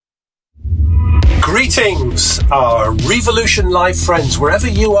Greetings, our Revolution Live friends, wherever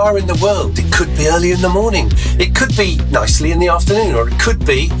you are in the world. It could be early in the morning, it could be nicely in the afternoon, or it could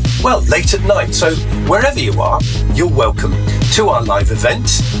be, well, late at night. So wherever you are, you're welcome to our live event.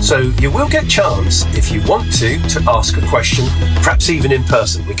 So you will get a chance, if you want to ask a question, perhaps even in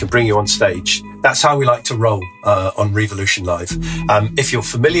person. We can bring you on stage. That's how we like to roll on Revolution Live. If you're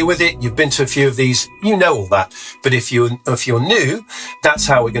familiar with it, you've been to a few of these, you know all that. But if you're new, that's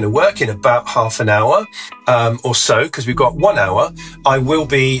how we're going to work in about half an hour or so, because we've got 1 hour. I will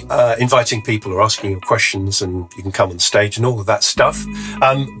be inviting people or asking you questions, and you can come on stage and all of that stuff.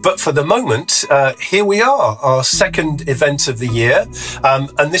 But for the moment, here we are, our second event of the year.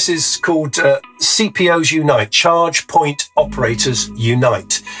 And this is called CPOs Unite, Charge Point Operators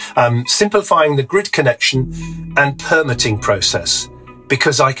Unite, simplifying the grid connection and permitting process.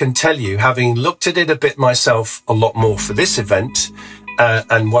 Because I can tell you, having looked at it a bit myself, a lot more for this event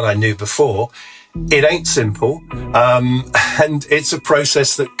and what I knew before, it ain't simple. And it's a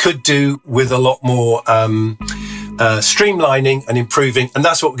process that could do with a lot more streamlining and improving. And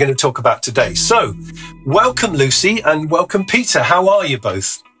that's what we're going to talk about today. So welcome, Lucie, and welcome, Peter. How are you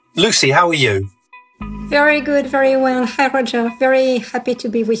both? Lucie, how are you? Very good, very well. Hi, Roger. Very happy to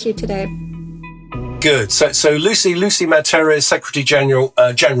be with you today. Good. So Lucie Mattera is Secretary General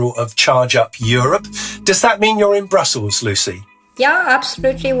of ChargeUp Europe. Does that mean you're in Brussels, Lucie? Yeah,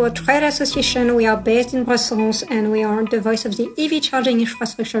 absolutely. We're a trade association. We are based in Brussels, and we are the voice of the EV charging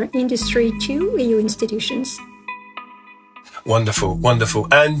infrastructure industry to EU institutions. Wonderful, wonderful.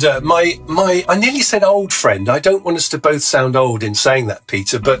 And I nearly said old friend. I don't want us to both sound old in saying that,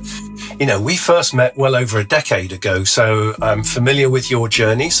 Peter, but, you know, we first met well over a decade ago, so I'm familiar with your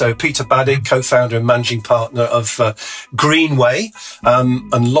journey. So Peter Badik, co-founder and managing partner of GreenWay,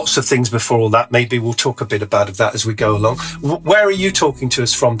 and lots of things before all that. Maybe we'll talk a bit about that as we go along. Where are you talking to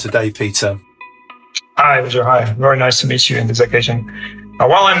us from today, Peter? Hi, Roger. Hi. Very nice to meet you in this occasion.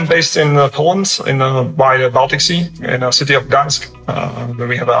 Well, I'm based in Poland, by the Baltic Sea, in the city of Gdańsk, where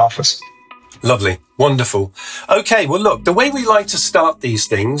we have an office. Lovely. Wonderful. Okay, well, look, the way we like to start these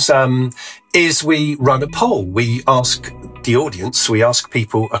things is we run a poll. We ask the audience, we ask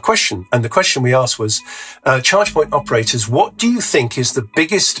people a question. And the question we asked was, charge point operators, what do you think is the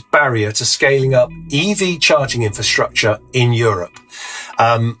biggest barrier to scaling up EV charging infrastructure in Europe?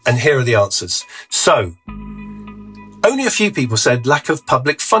 And here are the answers. So, only a few people said lack of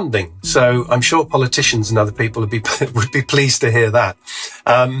public funding. So I'm sure politicians and other people would be pleased to hear that.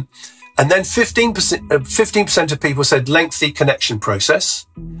 And then 15% of people said lengthy connection process.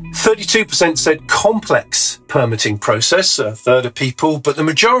 32% said complex permitting process, a third of people, but the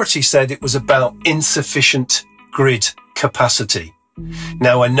majority said it was about insufficient grid capacity.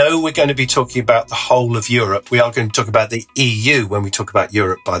 Now, I know we're going to be talking about the whole of Europe. We are going to talk about the EU when we talk about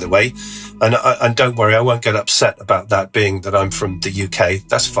Europe, by the way. And don't worry, I won't get upset about that, being that I'm from the UK.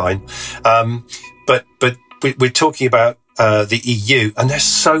 That's fine. But we're talking about the EU, and there's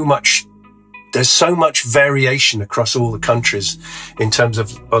so much variation across all the countries in terms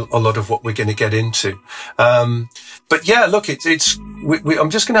of a lot of what we're going to get into. But yeah, look, I'm just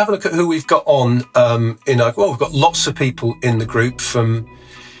going to have a look at who we've got on, we've got lots of people in the group from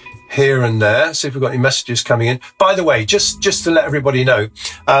here and there. See if we've got any messages coming in. By the way, just to let everybody know,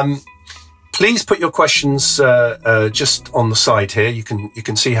 please put your questions just on the side here. You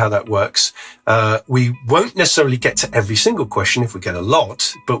can see how that works. We won't necessarily get to every single question if we get a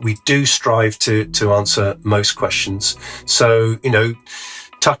lot, but we do strive to answer most questions. So, you know,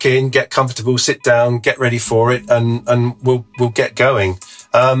 tuck in, get comfortable, sit down, get ready for it, and we'll get going.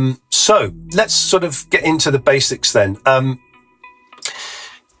 So let's sort of get into the basics then.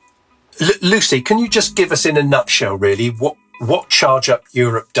 Lucie, can you just give us in a nutshell, really, what ChargeUp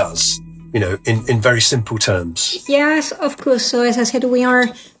Europe does? You know, in very simple terms. Yes, of course. So as I said, we are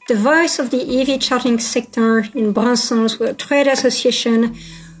the voice of the EV charging sector in Brussels. We're a trade association.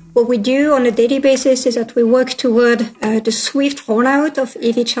 What we do on a daily basis is that we work toward the swift rollout of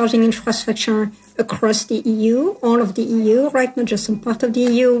EV charging infrastructure across the EU, all of the EU, right? Not just some part of the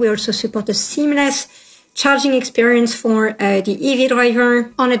EU. We also support a seamless charging experience for the EV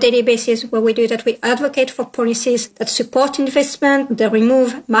driver on a daily basis. What we do is that we advocate for policies that support investment, that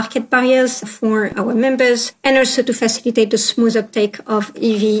remove market barriers for our members, and also to facilitate the smooth uptake of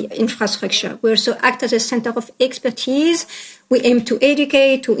EV infrastructure. We also act as a center of expertise. We aim to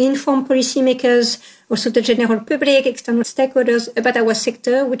educate, to inform policymakers, also the general public, external stakeholders about our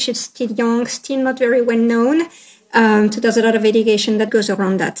sector, which is still young, still not very well known. So there's a lot of education that goes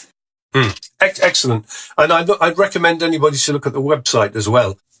around that. Excellent. And I'd recommend anybody to look at the website as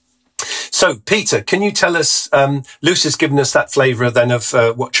well. So, Peter, can you tell us, Lucie's given us that flavour then of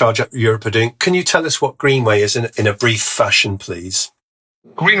what ChargeUp Europe are doing. Can you tell us what GreenWay is in a brief fashion, please?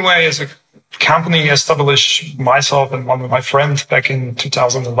 GreenWay is a company established myself and one of my friends back in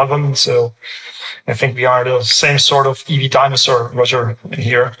 2011. So I think we are the same sort of EV dinosaur, Roger,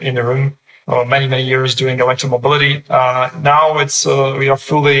 here in the room. Many years doing electromobility. Now we are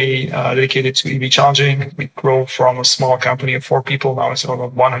fully dedicated to EV charging. We grow from a small company of 4 people. Now it's over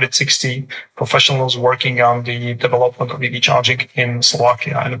 160 professionals working on the development of EV charging in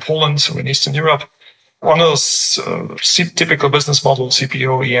Slovakia and in Poland, so in Eastern Europe. One of those typical business models,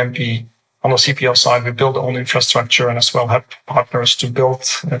 CPO, EMP. On the CPO side, we build our own infrastructure and as well have partners to build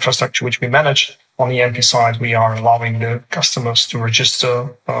infrastructure which we manage. On the EMP side, we are allowing the customers to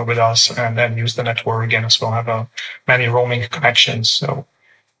register with us and then use the network again as well, have many roaming connections. So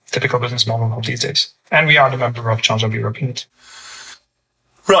typical business model of these days. And we are the member of ChargeUp Europe.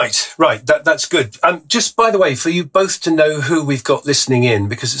 Right. That's good. Just by the way, for you both to know who we've got listening in,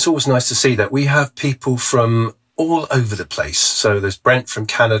 because it's always nice to see that we have people from all over the place. So there's Brent from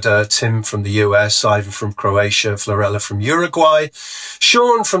Canada, Tim from the US, Ivan from Croatia, Florella from Uruguay,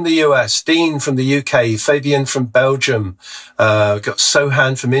 Sean from the US, Dean from the UK, Fabian from Belgium, got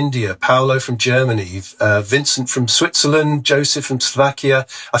Sohan from India, Paolo from Germany, Vincent from Switzerland, Joseph from Slovakia.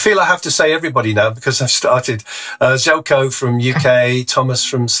 I feel I have to say everybody now because I've started. Zelko from UK, Thomas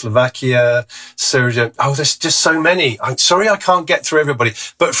from Slovakia, Sergio. Oh, there's just so many. I'm sorry I can't get through everybody,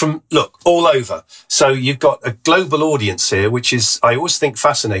 but look, all over. So you've got a global audience here, which is, I always think,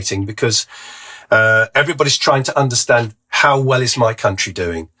 fascinating because everybody's trying to understand how well is my country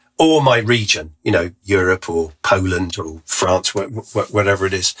doing or my region, Europe or Poland or France, whatever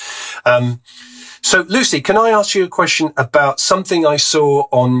it is. So, Lucie, can I ask you a question about something I saw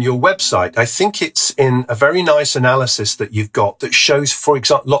on your website? I think it's in a very nice analysis that you've got that shows, for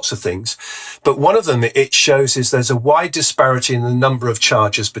example, lots of things. But one of them it shows is there's a wide disparity in the number of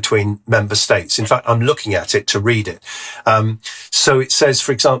chargers between member states. In fact, I'm looking at it to read it. So it says,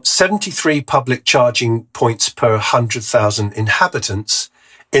 for example, 73 public charging points per 100,000 inhabitants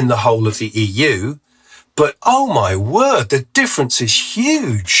in the whole of the EU. But, oh my word, the difference is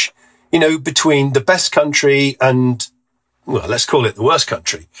huge. Between the best country and, well, let's call it the worst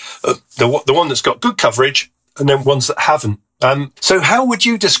country, the one that's got good coverage and then ones that haven't. So how would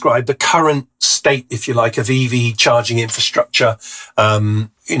you describe the current state, if you like, of EV charging infrastructure,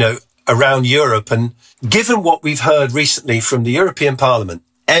 around Europe? And given what we've heard recently from the European Parliament,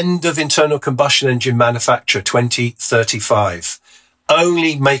 end of internal combustion engine manufacture 2035.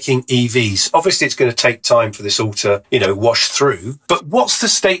 Only making EVs. Obviously, it's going to take time for this all to, wash through. But what's the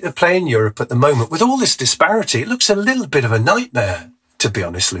state of play in Europe at the moment? With all this disparity, it looks a little bit of a nightmare, to be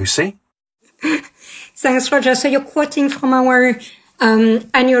honest, Lucie. Thanks, Roger. So you're quoting from our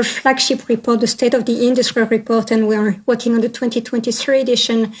annual flagship report, the State of the Industry report, and we're working on the 2023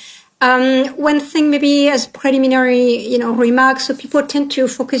 edition. One thing maybe as preliminary, remarks, so people tend to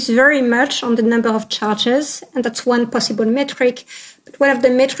focus very much on the number of chargers, and that's one possible metric. But one of the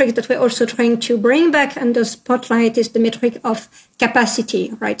metrics that we're also trying to bring back under spotlight is the metric of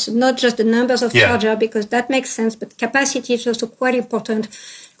capacity, right? So not just the numbers of charger, because that makes sense, but capacity is also quite important,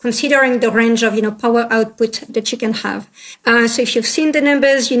 considering the range of, power output that you can have. So if you've seen the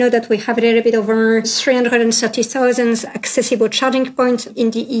numbers, you know that we have a little bit over 330,000 accessible charging points in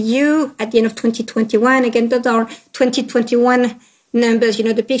the EU at the end of 2021. Again, those are 2021 numbers.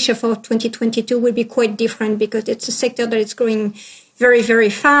 The picture for 2022 will be quite different because it's a sector that is growing very, very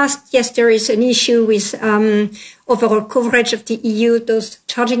fast. Yes, there is an issue with overall coverage of the EU. Those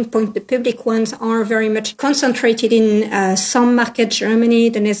charging points, the public ones, are very much concentrated in some markets, Germany,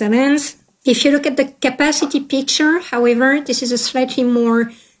 the Netherlands. If you look at the capacity picture, however, this is a slightly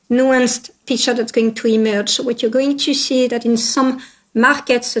more nuanced picture that's going to emerge. So what you're going to see that in some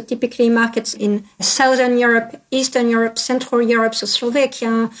markets, so typically markets in Southern Europe, Eastern Europe, Central Europe, so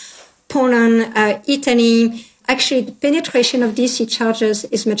Slovakia, Poland, Italy, actually the penetration of DC chargers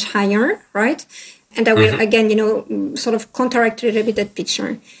is much higher, right? And that will, again, sort of counteract a little bit that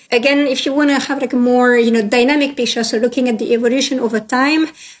picture. Again, if you want to have like a more, dynamic picture, so looking at the evolution over time,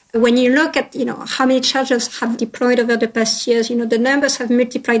 when you look at, how many chargers have deployed over the past years, the numbers have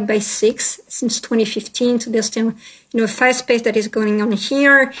multiplied by 6 since 2015. So there's still, a fast pace that is going on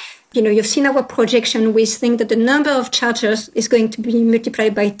here. You've seen our projection. We think that the number of chargers is going to be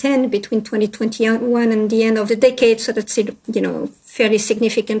multiplied by 10 between 2021 and the end of the decade. So that's, fairly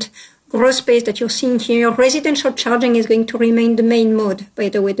significant growth pace that you're seeing here. Residential charging is going to remain the main mode, by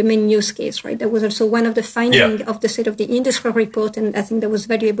the way, the main use case, right? That was also one of the findings of the State of the Industry report, and I think that was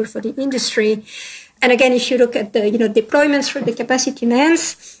valuable for the industry. And again, if you look at the, deployments for the capacity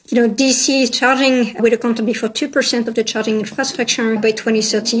lens, DC charging will account for 2% of the charging infrastructure by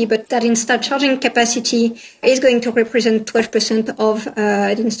 2030, but that installed charging capacity is going to represent 12% of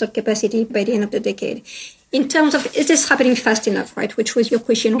the installed capacity by the end of the decade. In terms of, is this happening fast enough, right? Which was your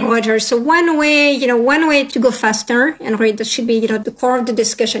question, Roger. So one way to go faster, and right, that should be, the core of the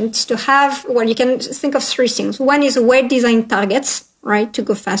discussion, is to have, you can think of three things. One is well-designed targets, right, to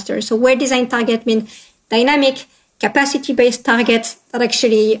go faster. So well-designed target means dynamic, capacity-based targets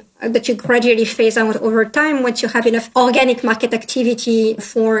that you gradually phase out over time once you have enough organic market activity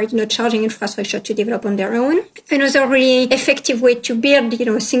for, charging infrastructure to develop on their own. Another really effective way to build,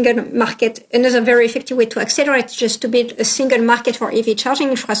 a single market, another very effective way to accelerate is just to build a single market for EV charging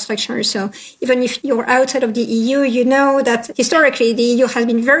infrastructure. So even if you're outside of the EU, you know that historically the EU has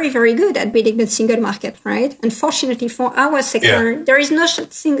been very, very good at building a single market, right? Unfortunately for our sector, there is no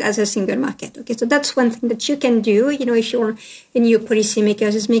such thing as a single market. Okay, so that's one thing that you can do, if you're in EU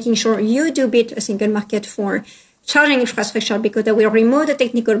policymakers, is making sure you do build a single market for charging infrastructure, because that will remove the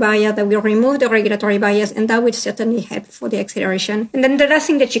technical barrier, that will remove the regulatory barriers, and that will certainly help for the acceleration. And then the last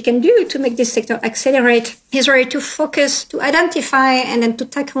thing that you can do to make this sector accelerate is really to focus, to identify, and then to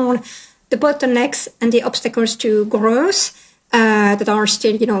tackle the bottlenecks and the obstacles to growth that are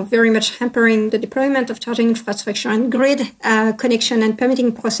still, very much hampering the deployment of charging infrastructure and grid connection and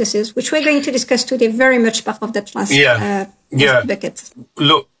permitting processes, which we're going to discuss today, very much part of that last bucket.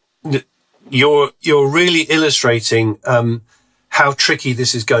 Look, you're really illustrating how tricky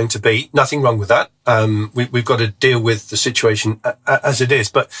this is going to be. Nothing wrong with that. We've got to deal with the situation as it is.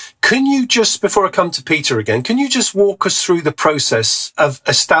 But can you just, before I come to Peter again, can you just walk us through the process of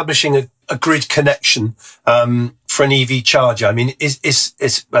establishing a grid connection for an EV charger? I mean,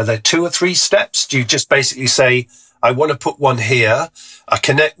 are there 2 or 3 steps? Do you just basically say, I want to put one here, I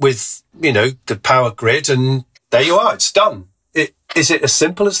connect with, the power grid, and there you are, it's done. Is it as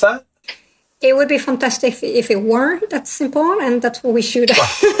simple as that? It would be fantastic if it were that simple, and that's what we should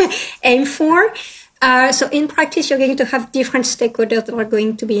aim for. So in practice, you're going to have different stakeholders that are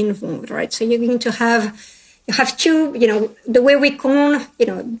going to be involved, right? So you're going to you have two, the way we call,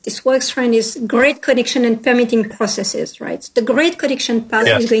 this work strand is grid connection and permitting processes, right? The grid connection part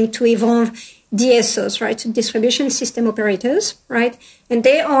is going to involve DSOs, right? So distribution system operators, right? And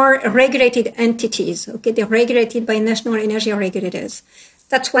they are regulated entities, okay? They're regulated by national energy regulators.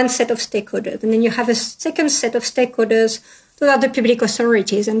 That's one set of stakeholders. And then you have a second set of stakeholders. Those are the public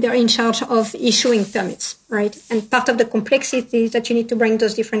authorities, and they're in charge of issuing permits, right? And part of the complexity is that you need to bring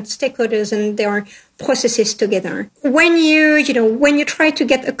those different stakeholders and their processes together. When you try to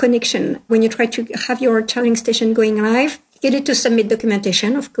get a connection, when you try to have your charging station going live, you need to submit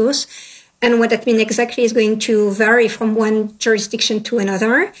documentation, of course. And what that means exactly is going to vary from one jurisdiction to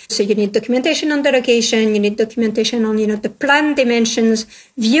another. So you need documentation on the location, you need documentation on, the plan dimensions,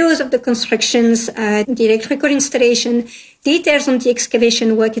 views of the constructions, the electrical installation, details on the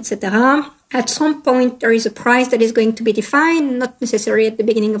excavation work, etc. At some point, there is a price that is going to be defined, not necessarily at the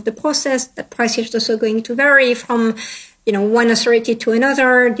beginning of the process. That price is also going to vary from, one authority to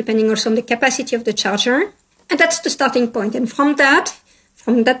another, depending also on the capacity of the charger. And that's the starting point. And from that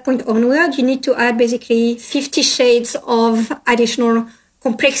point onward, you need to add basically 50 shades of additional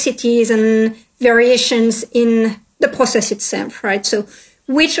complexities and variations in the process itself, right? So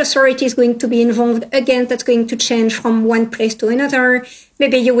which authority is going to be involved? Again, that's going to change from one place to another.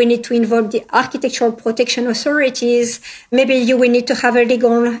 Maybe you will need to involve the architectural protection authorities. Maybe you will need to have a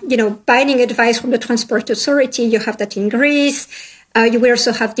legal, binding advice from the transport authority. You have that in Greece. You will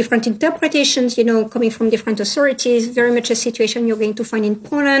also have different interpretations, coming from different authorities. Very much a situation you're going to find in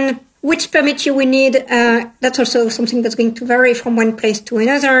Poland. Which permit you will need, that's also something that's going to vary from one place to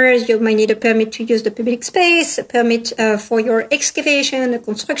another. You might need a permit to use the public space, a permit for your excavation, a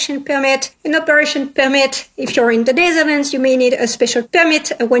construction permit, an operation permit. If you're in the Netherlands, you may need a special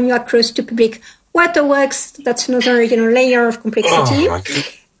permit when you are close to public waterworks. That's another, layer of complexity.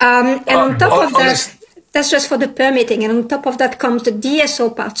 And on top of that, that's just for the permitting. And on top of that comes the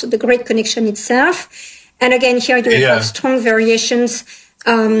DSO part, so the grid connection itself. And again, here you have strong variations.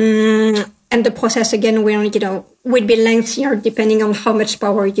 And the process, again, will be lengthier depending on how much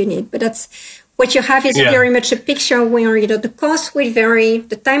power you need. But that's what you have is very much a picture where, the costs will vary,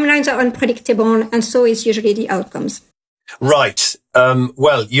 the timelines are unpredictable, and so is usually the outcomes. Right.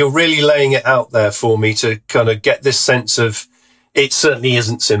 Well, you're really laying it out there for me to kind of get this sense of, It certainly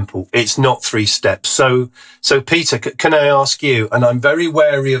isn't simple. It's not 3 steps. So Peter, can I ask you, and I'm very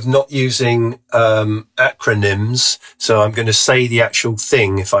wary of not using, acronyms. So I'm going to say the actual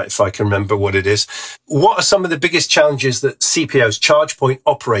thing if I can remember what it is. What are some of the biggest challenges that CPOs, charge point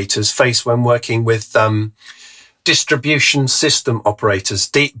operators, face when working with, distribution system operators,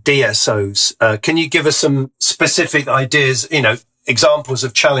 DSOs? Can you give us some specific ideas, examples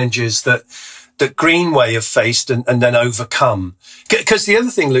of challenges that GreenWay have faced and then overcome? Because the other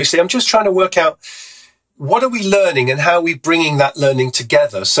thing, Lucie, I'm just trying to work out, what are we learning and how are we bringing that learning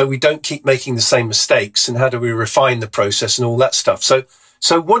together so we don't keep making the same mistakes, and how do we refine the process and all that stuff?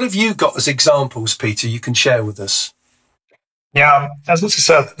 So what have you got as examples, Peter, you can share with us? Yeah, as Lucie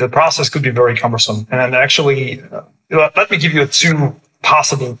said, the process could be very cumbersome. And actually, let me give you 2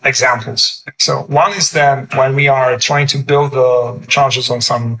 possible examples. So one is that when we are trying to build the chargers on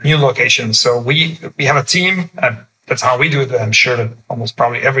some new locations, so we have a team, and that's how we do it. I'm sure that almost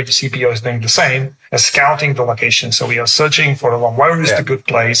probably every CPO is doing the same, as scouting the location. So we are searching for where is the good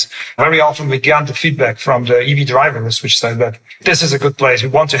place. Very often we get the feedback from the EV drivers, which say that this is a good place. We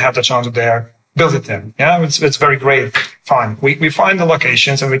want to have the charger there. Build it then. Yeah, it's very great. Fine. We find the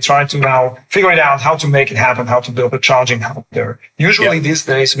locations and we try to now figure it out how to make it happen, how to build a charging hub there. Usually these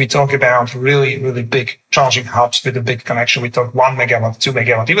days we talk about really, really big charging hubs with a big connection. We talk 1 megawatt, 2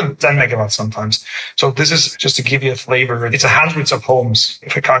 megawatt, even 10 megawatts sometimes. So this is just to give you a flavor. It's hundreds of homes.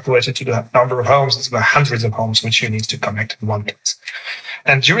 If I calculate it to the number of homes, it's about hundreds of homes which you need to connect in one place.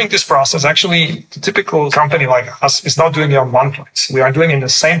 And during this process, actually, the typical company like us is not doing it on one place. We are doing it in the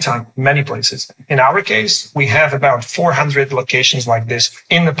same time, many places. In our case, we have about 400 locations like this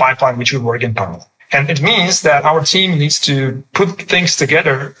in the pipeline, which we work in parallel. And it means that our team needs to put things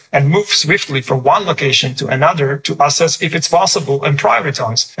together and move swiftly from one location to another to assess if it's possible and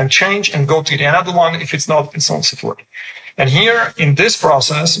prioritize and change and go to the another one if it's not, and so on and so forth. And here in this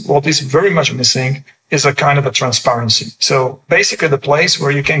process, what is very much missing is a kind of a transparency. So basically the place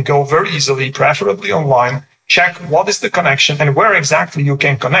where you can go very easily, preferably online, check what is the connection and where exactly you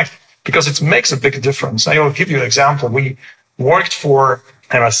can connect, because it makes a big difference. I will give you an example. We worked for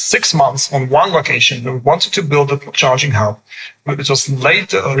 6 months on one location. We wanted to build a charging hub. It was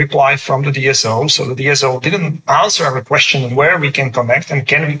late reply from the DSO. So the DSO didn't answer our question on where we can connect and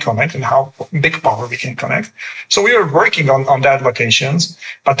can we connect and how big power we can connect. So we were working on that locations.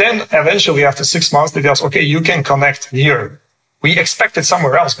 But then eventually after 6 months, they asked, okay, you can connect here. We expected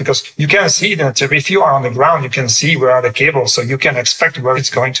somewhere else because you can see that if you are on the ground, you can see where are the cables. So you can expect where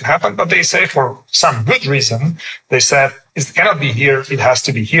it's going to happen. But they say for some good reason, they said it cannot be here. It has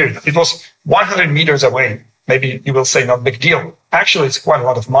to be here. It was 100 meters away. Maybe you will say not big deal. Actually, it's quite a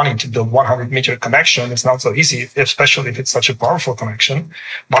lot of money to build 100-meter connection. It's not so easy, especially if it's such a powerful connection.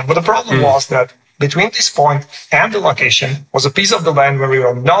 But the problem was that between this point and the location was a piece of the land where we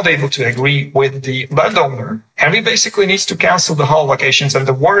were not able to agree with the landowner. And we basically need to cancel the whole locations, and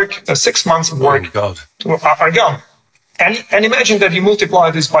the work, the 6 months of work are gone. And imagine that you multiply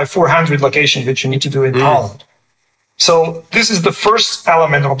this by 400 locations, which you need to do in Poland. So this is the first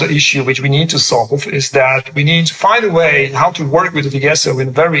element of the issue which we need to solve, is that we need to find a way how to work with the DSO in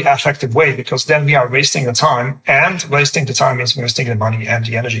a very effective way, because then we are wasting the time, and wasting the time means wasting the money and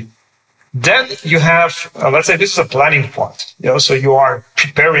the energy. Then you have, let's say this is a planning part, so you are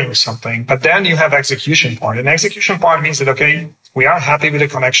preparing something, but then you have execution part. And execution part means that, okay, we are happy with the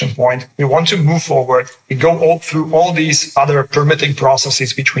connection point. We want to move forward. We go through all these other permitting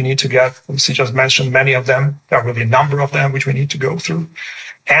processes, which we need to get. Lucie just mentioned many of them. There are really a number of them, which we need to go through.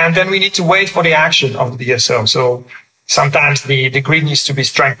 And then we need to wait for the action of the DSO. So sometimes the grid needs to be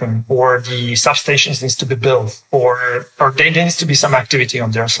strengthened, or the substations needs to be built, or there needs to be some activity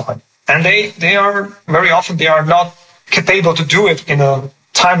on their side. And they are very often, they are not capable to do it in a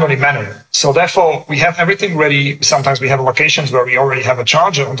timely manner. So therefore, we have everything ready. Sometimes we have locations where we already have a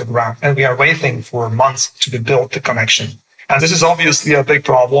charger on the ground and we are waiting for months to be built the connection. And this is obviously a big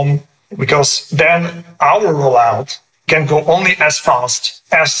problem, because then our rollout can go only as fast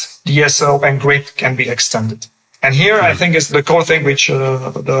as DSO and grid can be extended. And here I think is the core thing which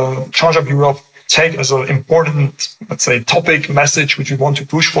the ChargeUp Europe take as an important, let's say, topic message, which we want to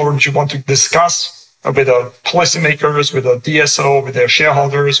push forward, which we want to discuss with the policymakers, with the DSO, with their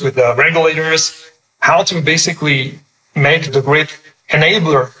shareholders, with the regulators, how to basically make the grid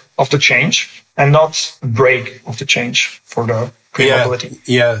enabler of the change and not brake of the change for the green mobility.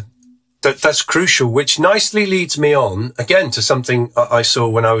 Yeah. That's crucial, which nicely leads me on again to something I saw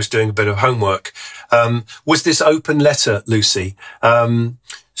when I was doing a bit of homework, was this open letter, Lucie.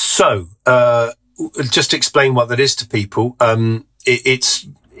 Just to explain what that is to people,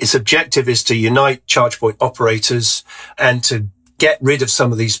 its objective is to unite charge point operators and to get rid of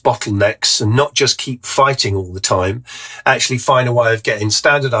some of these bottlenecks and not just keep fighting all the time, actually find a way of getting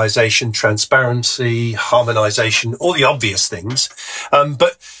standardization, transparency, harmonization, all the obvious things.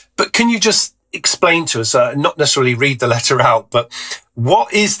 But can you just explain to us, not necessarily read the letter out, but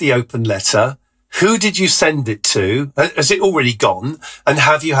what is the open letter? Who did you send it to? Has it already gone? And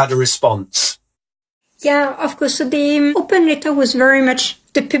have you had a response? Yeah, of course. So the open letter was very much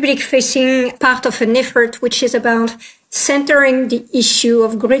the public-facing part of an effort, which is about centering the issue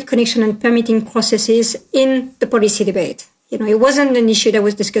of grid connection and permitting processes in the policy debate. It wasn't an issue that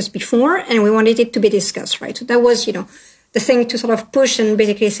was discussed before, and we wanted it to be discussed, right? So that was, the thing to sort of push and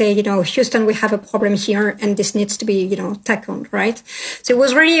basically say, Houston, we have a problem here and this needs to be, tackled, right? So it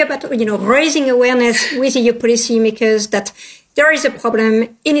was really about, raising awareness with EU policymakers that there is a problem,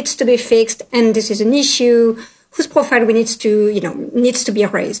 it needs to be fixed, and this is an issue whose profile needs to be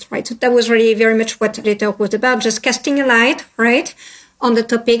raised, right? So that was really very much what the letter was about, just casting a light, right, on the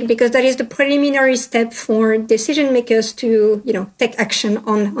topic, because that is the preliminary step for decision makers to, take action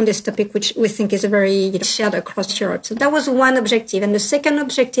on this topic, which we think is a very shared across Europe. So that was one objective. And the second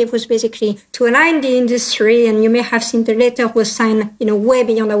objective was basically to align the industry, and you may have seen the letter was signed, way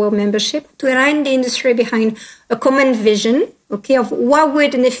beyond our membership, to align the industry behind a common vision, okay, of what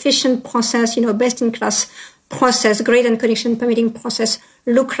would an efficient process, best in class process, grid and connection permitting process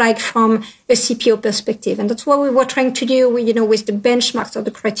look like from a CPO perspective. And that's what we were trying to do, with the benchmarks or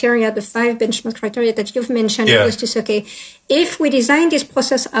the criteria, the 5 benchmark criteria that you've mentioned. Yeah. It was to say, okay, if we design this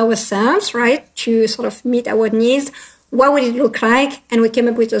process ourselves, right, to sort of meet our needs, what would it look like? And we came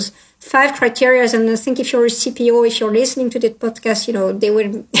up with those 5 criteria. And I think if you're a CPO, if you're listening to this podcast, they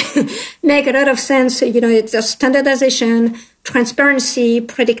will make a lot of sense. It's standardization, transparency,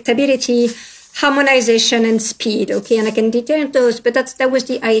 predictability, harmonization and speed, okay? And I can detail those, but that was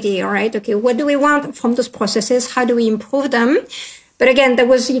the idea, right? Okay, what do we want from those processes? How do we improve them? But again, that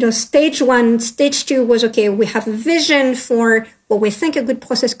was, stage 1. Stage 2 was, okay, we have a vision for what we think a good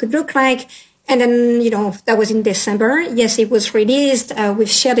process could look like. And then, that was in December. Yes, it was released. We've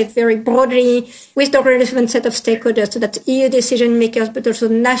shared it very broadly with the relevant set of stakeholders, so that's EU decision makers, but also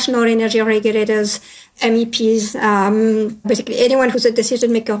national energy regulators, MEPs, basically anyone who's a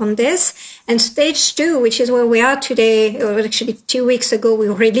decision maker on this. And stage 2, which is where we are today, or actually 2 weeks ago, we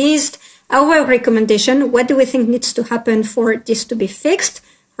released our recommendation. What do we think needs to happen for this to be fixed,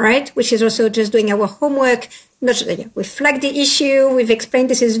 right? Which is also just doing our homework. We flagged the issue. We've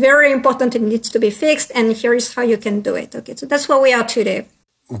explained this is very important and needs to be fixed. And here is how you can do it. Okay, so that's where we are today.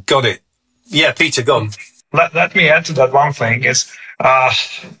 Got it. Yeah, Peter, go on. Let me add to that one thing is,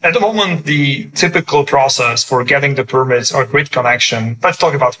 at the moment, the typical process for getting the permits or grid connection, let's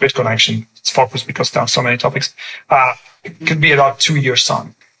talk about grid connection. It's focused because there are so many topics. It could be about 2 years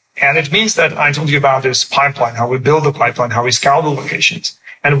time. And it means that I told you about this pipeline, how we build the pipeline, how we scout the locations.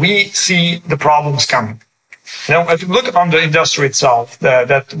 And we see the problems coming. If you look on the industry itself,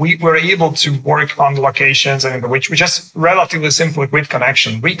 that we were able to work on the locations and which is relatively simple grid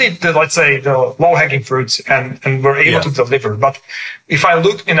connection. We did the low-hanging fruits and we're able to deliver. But if I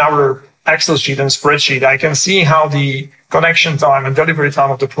look in our Excel sheet and spreadsheet, I can see how the connection time and delivery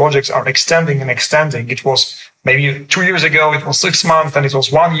time of the projects are extending and extending. It was maybe 2 years ago, it was 6 months, and it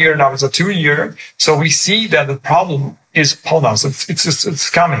was 1 year. Now it's a 2 year. So we see that the problem is upon us. It's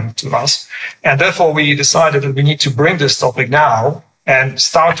coming to us. And therefore we decided that we need to bring this topic now and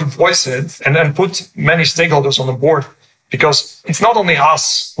start to voice it and then put many stakeholders on the board, because it's not only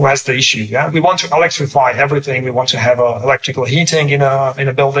us who has the issue. Yeah, we want to electrify everything. We want to have electrical heating in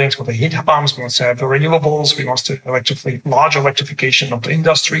a buildings with the heat pumps. We want to have the renewables. We want to large electrification of the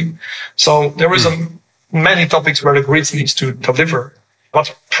industry. So there is many topics where the grids needs to deliver.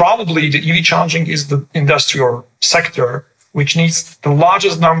 But probably the EV charging is the industry or sector which needs the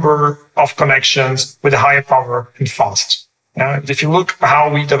largest number of connections with a higher power and fast. If you look how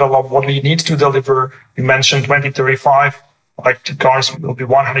we develop what we need to deliver, we mentioned 2035, electric cars will be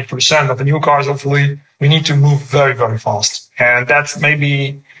 100% of the new cars, hopefully. We need to move very, very fast. And that's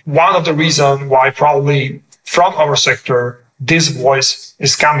maybe one of the reasons why probably from our sector, this voice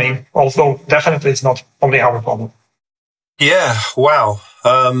is coming, although definitely it's not only our problem. Yeah, wow.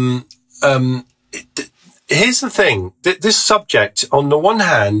 Here's the thing. This subject, on the one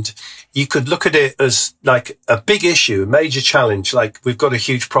hand, you could look at it as like a big issue, a major challenge, like we've got a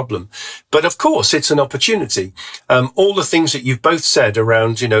huge problem. But of course, it's an opportunity. All the things that you've both said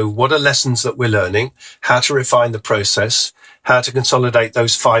around, what are lessons that we're learning, how to refine the process, how to consolidate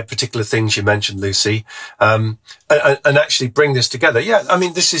those 5 particular things you mentioned, Lucie, and actually bring this together. Yeah, I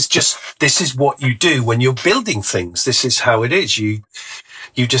mean, this is what you do when you're building things. This is how it is.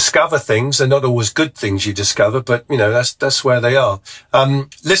 you discover things. They're not always good things you discover, but that's where they are.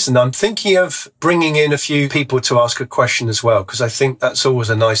 Listen, I'm thinking of bringing in a few people to ask a question as well, because I think that's always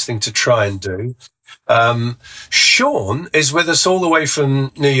a nice thing to try and do. Sean is with us all the way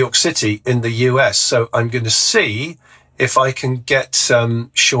from New York City in the US. So I'm going to see if I can get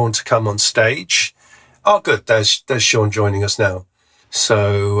Sean to come on stage. Oh, good. There's Sean joining us now.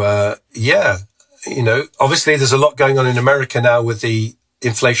 So, obviously there's a lot going on in America now with the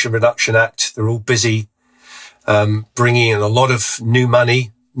Inflation Reduction Act. They're all busy bringing in a lot of new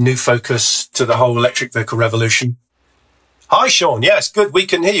money, new focus to the whole electric vehicle revolution. Hi, Sean. Yes, good. We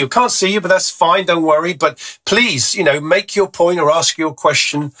can hear you. Can't see you, but that's fine. Don't worry. But please, make your point or ask your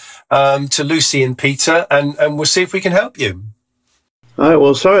question to Lucie and Peter, and we'll see if we can help you. All right.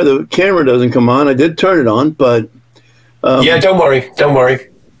 Well, sorry, the camera doesn't come on. I did turn it on, but... yeah, don't worry. Don't worry.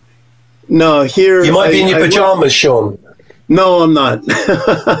 No, here... You might be in your pajamas, Sean. No, I'm not.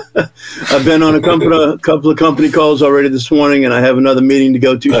 I've been on a couple of company calls already this morning, and I have another meeting to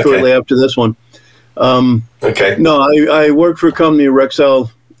go to shortly after this one. Okay. No, I work for a company,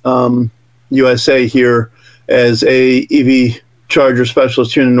 Rexel USA, here as a EV charger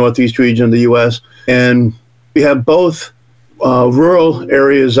specialist here in the Northeast region of the U.S. And we have both rural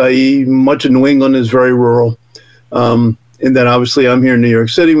areas, i.e. much of New England is very rural. And then obviously I'm here in New York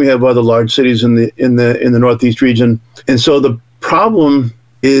City. We have other large cities in the Northeast region. And so the problem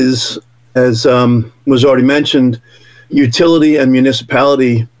is, as was already mentioned, utility and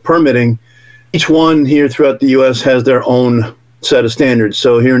municipality permitting. Each one here throughout the U.S. has their own set of standards.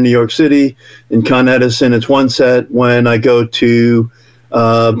 So here in New York City, in Con Edison, it's one set. When I go to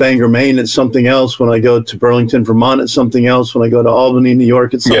Bangor, Maine, it's something else. When I go to Burlington, Vermont, it's something else. When I go to Albany, New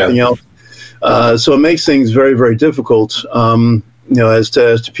York, it's something else. So it makes things very, very difficult, as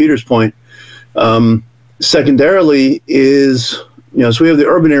to Peter's point. Secondarily is, so we have the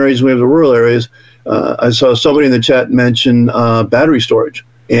urban areas and we have the rural areas. I saw somebody in the chat mention battery storage.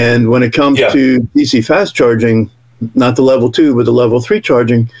 And when it comes to DC fast charging, not the level 2, but the level 3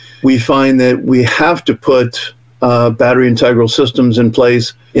 charging, we find that we have to put battery integral systems in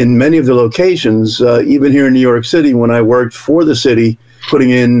place in many of the locations. Even here in New York City, when I worked for the city, putting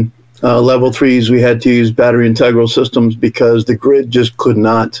in level 3s, we had to use battery integral systems because the grid just could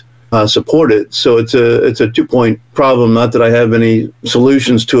not support it. So it's a 2-point problem. Not that I have any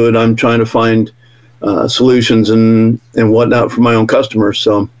solutions to it. I'm trying to find solutions and whatnot for my own customers.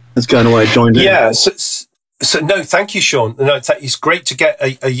 So that's kind of why I joined in. Yeah. So no, thank you, Sean. No, it's great to get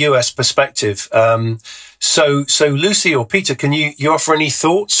a US perspective. So Lucie or Peter, can you offer any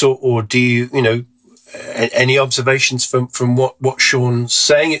thoughts or do you, any observations from what Sean's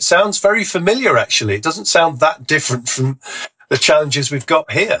saying? It sounds very familiar, actually. It doesn't sound that different from the challenges we've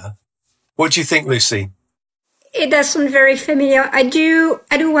got here. What do you think, Lucie? It does sound very familiar. I do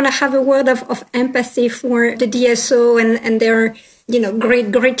want to have a word of empathy for the DSO and their,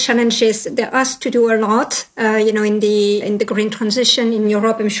 great challenges. They're asked to do a lot, in the green transition in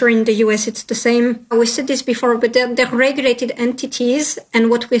Europe. I'm sure in the US it's the same. We said this before, but they're regulated entities. And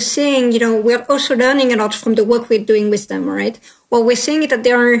what we're seeing, we're also learning a lot from the work we're doing with them, right? What we're seeing is that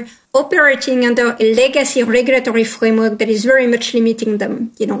they are operating under a legacy regulatory framework that is very much limiting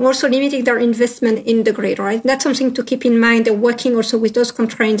them, also limiting their investment in the grid, right? That's something to keep in mind. They're working also with those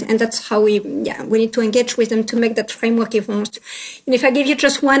constraints, and that's how we need to engage with them to make that framework evolve. And if I give you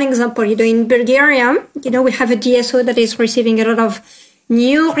just one example, in Bulgaria, we have a DSO that is receiving a lot of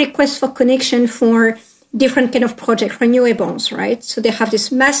new requests for connection for different kind of project, renewables, right? So they have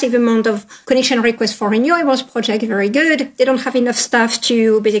this massive amount of connection requests for renewables project, very good. They don't have enough staff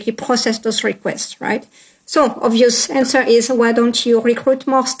to basically process those requests, right? So obvious answer is, why don't you recruit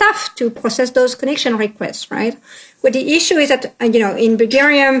more staff to process those connection requests, right? But the issue is that, in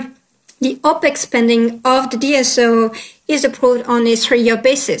Bulgaria, the OPEX spending of the DSO is approved on a 3-year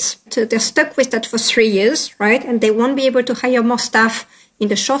basis. So they're stuck with that for 3 years, right? And they won't be able to hire more staff in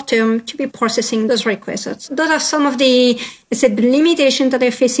the short term to be processing those requests. Those are some of the, the limitations that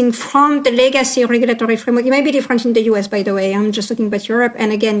they're facing from the legacy regulatory framework. It may be different in the US, by the way. I'm just talking about Europe.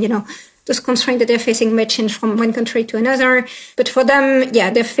 And again, those constraints that they're facing may change from one country to another. But for them,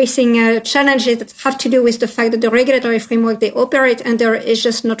 they're facing challenges that have to do with the fact that the regulatory framework they operate under is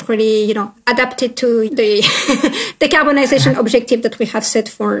just not really, adapted to the decarbonization objective that we have set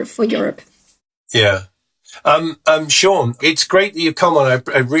for Europe. Yeah. Sean, it's great that you come on.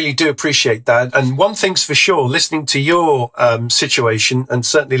 I really do appreciate that. And one thing's for sure, listening to your situation and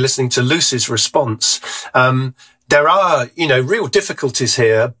certainly listening to Lucie's response, there are, real difficulties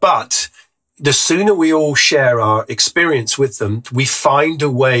here, but the sooner we all share our experience with them, we find a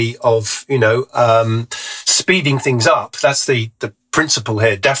way of, speeding things up. That's the principle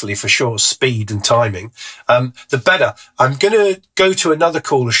here, definitely for sure, speed and timing, the better. I'm going to go to another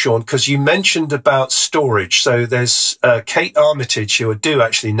caller, Sean, because you mentioned about storage. So there's Kate Armitage, who I do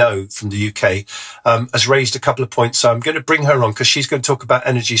actually know from the UK, has raised a couple of points. So I'm going to bring her on because she's going to talk about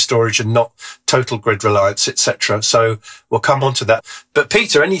energy storage and not total grid reliance, etc. So we'll come on to that. But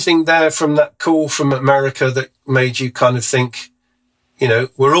Peter, anything there from that call from America that made you kind of think,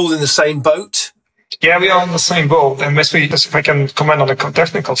 we're all in the same boat? Yeah, we are on the same boat. And if I can comment on the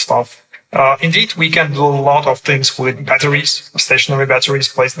technical stuff, indeed, we can do a lot of things with batteries, stationary batteries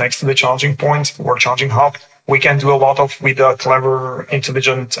placed next to the charging point or charging hub. We can do a lot with clever,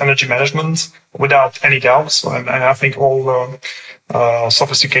 intelligent energy management without any doubts. And I think all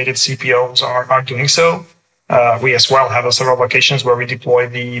sophisticated CPOs are doing so. We as well have several locations where we deploy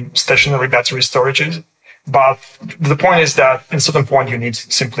the stationary battery storages. But the point is that at a certain point, you need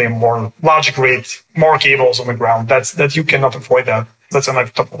simply a more large grid, more cables on the ground. That you cannot avoid that. That's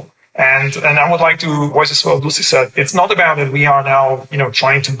inevitable. And I would like to voice as well, Lucie said, it's not about that we are now,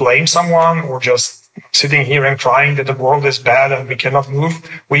 trying to blame someone or just sitting here and crying that the world is bad and we cannot move.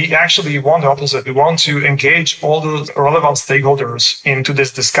 We actually want the opposite. We want to engage all the relevant stakeholders into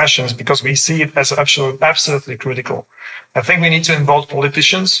these discussions because we see it as absolutely critical. I think we need to involve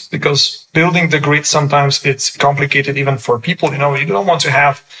politicians because building the grid, sometimes it's complicated even for people. You don't want to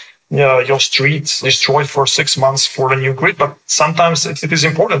have your streets destroyed for 6 months for the new grid, but sometimes it is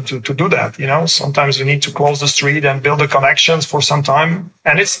important to do that. Sometimes you need to close the street and build the connections for some time,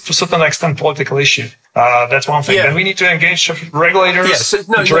 and it's to a certain extent political issue. That's one thing. And we need to engage regulators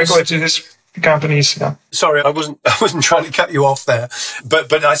to regulate these companies. Yeah. Sorry, I wasn't trying to cut you off there,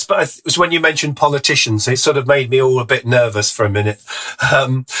 but I suppose it was when you mentioned politicians, it sort of made me all a bit nervous for a minute.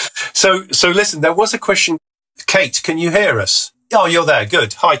 So listen, there was a question. Kate, can you hear us? Oh, you're there.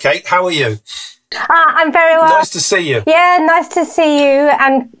 Good. Hi, Kate. How are you? I'm very well. Nice to see you. Yeah, nice to see you.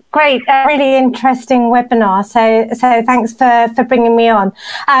 And great, really interesting webinar. So thanks for bringing me on.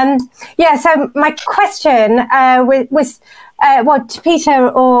 So my question was to Peter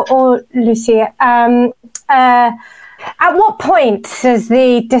or Lucie. At what point does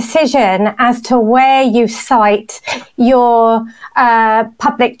the decision as to where you site your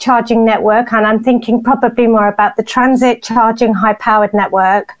public charging network, and I'm thinking probably more about the transit charging high-powered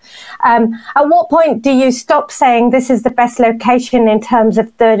network, at what point do you stop saying this is the best location in terms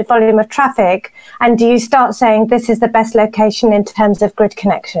of the volume of traffic, and do you start saying this is the best location in terms of grid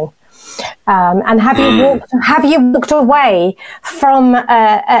connection? And have you walked away from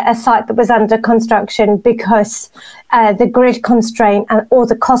a site that was under construction because the grid constraint or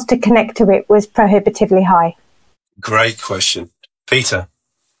the cost to connect to it was prohibitively high? Great question, Peter.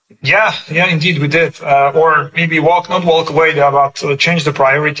 Yeah, indeed we did. Or maybe not walk away, but change the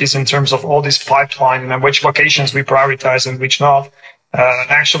priorities in terms of all this pipeline and which locations we prioritize and which not.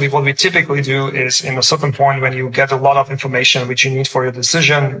 Actually, what we typically do is in a certain point when you get a lot of information which you need for your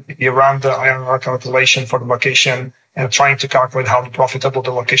decision, you run the IRR calculation for the location and trying to calculate how profitable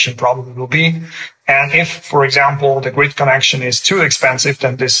the location probably will be. And if, for example, the grid connection is too expensive,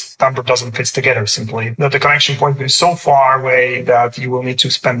 then this number doesn't fit together simply. The connection point is so far away that you will need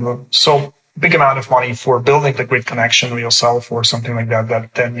to spend so big amount of money for building the grid connection yourself or something like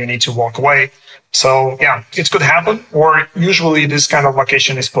that then you need to walk away. So yeah, it could happen, or usually this kind of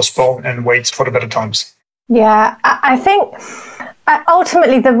location is postponed and waits for the better times. Yeah, I think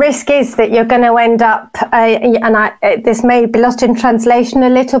ultimately the risk is that you're going to end up, this may be lost in translation a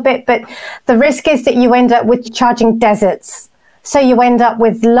little bit, but the risk is that you end up with charging deserts. So you end up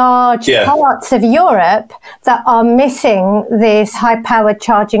with large parts of Europe that are missing this high-powered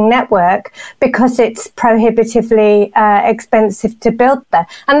charging network because it's prohibitively expensive to build there.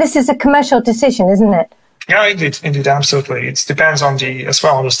 And this is a commercial decision, isn't it? Yeah, indeed, absolutely. It depends on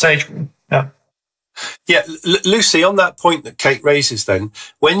the stage. Yeah. Yeah, Lucie, on that point that Kate raises then,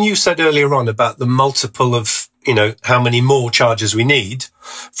 when you said earlier on about the multiple of, how many more chargers we need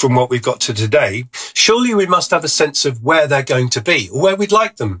from what we've got to today, surely we must have a sense of where they're going to be or where we'd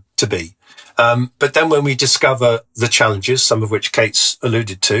like them to be. But then when we discover the challenges, some of which Kate's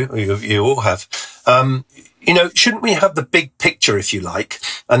alluded to, you all have, shouldn't we have the big picture, if you like,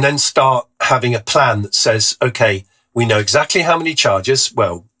 and then start having a plan that says, okay, we know exactly how many chargers,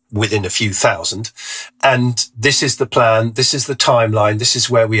 well, within a few thousand, and this is the plan, this is the timeline, this is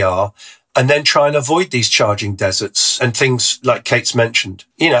where we are, and then try and avoid these charging deserts and things like Kate's mentioned.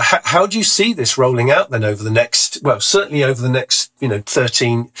 How do you see this rolling out then over the next, well, certainly over the next,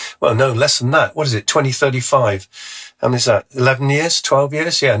 13, well, no, less than that. What is it? 2035. How many is that? 11 years, 12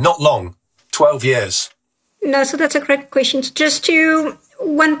 years? Yeah, not long. 12 years. No, so that's a great question. Just to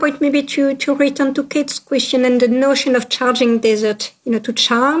one point maybe to return to Kate's question and the notion of charging desert. To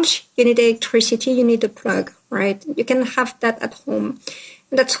charge, you need electricity, you need a plug, right? You can have that at home.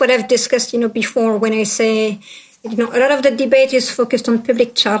 That's what I've discussed, before when I say, a lot of the debate is focused on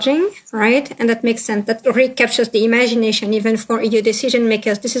public charging, right? And that makes sense. That really captures the imagination, even for EU decision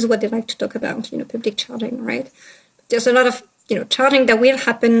makers. This is what they like to talk about, public charging, right? There's a lot of charging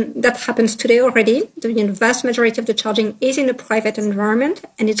that happens today already. The vast majority of the charging is in a private environment,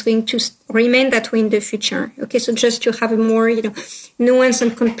 and it's going to remain that way in the future. Okay, so just to have a more, nuanced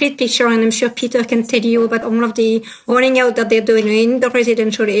and complete picture, and I'm sure Peter can tell you about all of the rolling out that they're doing in the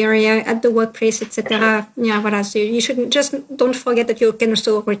residential area, at the workplace, etc. So you shouldn't don't forget that you can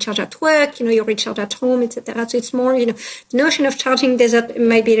also recharge at work, you recharge at home, etc. So it's more, the notion of charging desert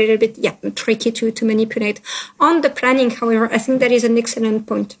might be a little bit, tricky to manipulate. On the planning, however, I think that is an excellent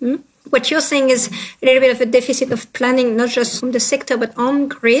point. What you're saying is a little bit of a deficit of planning, not just from the sector, but on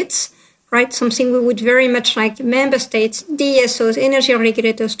grids, right? Something we would very much like member states, DSOs, energy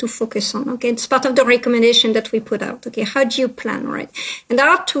regulators to focus on. Okay, it's part of the recommendation that we put out. Okay, how do you plan, right? And there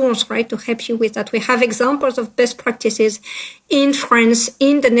are tools, right, to help you with that. We have examples of best practices in France,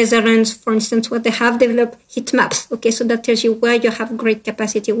 in the Netherlands, for instance, where they have developed heat maps. Okay, so that tells you where you have grid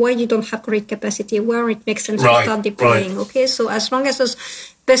capacity, where you don't have grid capacity, where it makes sense to start deploying. Right. Okay, so as long as those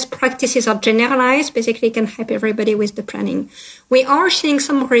best practices are generalized, basically can help everybody with the planning. We are seeing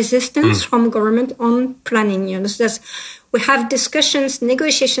some resistance from government on planning. We have discussions,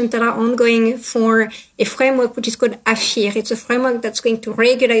 negotiations that are ongoing for a framework which is called AFIR. It's a framework that's going to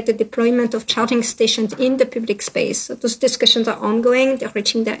regulate the deployment of charging stations in the public space. So those discussions are ongoing. They're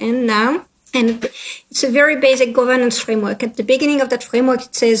reaching their end now. And it's a very basic governance framework. At the beginning of that framework,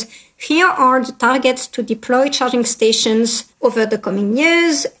 it says, here are the targets to deploy charging stations over the coming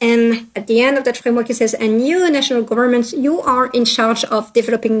years. And at the end of that framework, it says, and you national governments, you are in charge of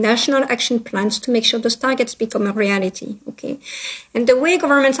developing national action plans to make sure those targets become a reality. Okay. And the way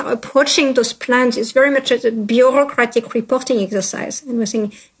governments are approaching those plans is very much a bureaucratic reporting exercise. And we're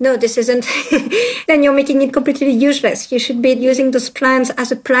saying, no, this isn't, then you're making it completely useless. You should be using those plans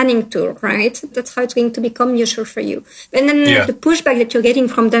as a planning tool, right? That's how it's going to become useful for you. And then the pushback that you're getting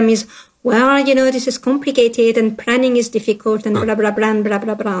from them is, well, this is complicated and planning is difficult and blah, blah, blah, and blah,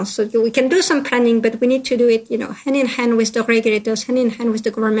 blah, blah. So we can do some planning, but we need to do it, hand in hand with the regulators, hand in hand with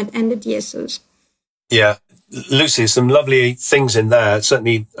the government and the DSOs. Yeah. Lucie, some lovely things in there.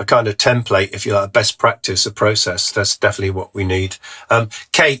 Certainly a kind of template, if you like, best practice, a process. That's definitely what we need.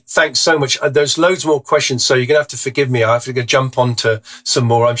 Kate, thanks so much. There's loads more questions, so you're going to have to forgive me. I have to go jump onto some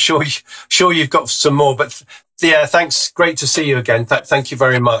more. I'm sure you've got some more, but yeah, thanks. Great to see you again. Thank you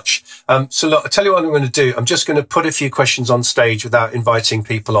very much. So look, I'll tell you what I'm going to do. I'm just going to put a few questions on stage without inviting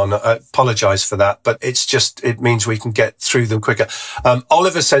people on. I apologize for that, but it means we can get through them quicker.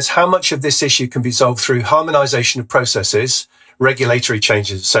 Oliver says, how much of this issue can be solved through harmonization of processes, regulatory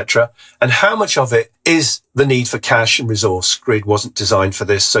changes, etc., and how much of it is the need for cash and resource? Grid wasn't designed for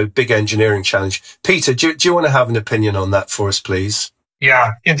this, so big engineering challenge. Peter, do you want to have an opinion on that for us, please?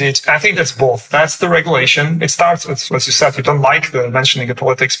 Yeah, indeed. I think that's both. That's the regulation. It starts with, as you said, you don't like the mentioning of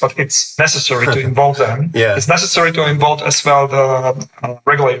politics, but it's necessary to involve them. Yeah. It's necessary to involve as well the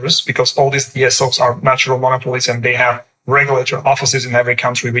regulators, because all these DSOs are natural monopolies and they have regulator offices in every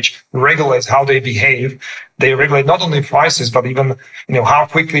country which regulates how they behave. They regulate not only prices, but even, how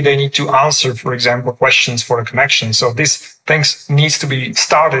quickly they need to answer, for example, questions for a connection. So these things needs to be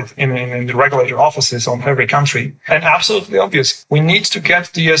started in the regulator offices on every country. And absolutely obvious, we need to get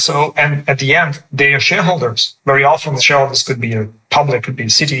DSO and at the end, they are shareholders. Very often the shareholders could be a public, could be a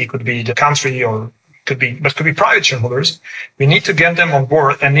city, could be the country, or could be private shareholders. We need to get them on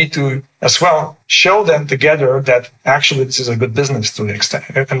board and need to as well show them together that actually this is a good business to extend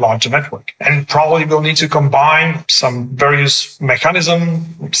and launch a network. And probably we'll need to combine some various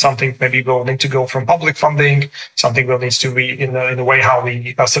mechanism. Something maybe we'll need to go from public funding. Something will need to be in the way how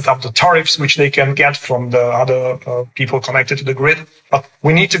we set up the tariffs, which they can get from the other people connected to the grid. But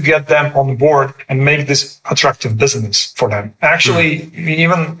we need to get them on board and make this attractive business for them. Actually, we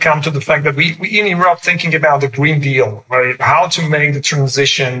even come to the fact that we in Europe thinking about the Green Deal, right? How to make the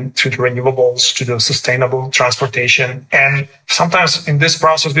transition to the renewables, to the sustainable transportation. And sometimes in this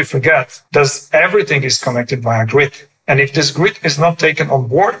process, we forget that everything is connected via grid. And if this grid is not taken on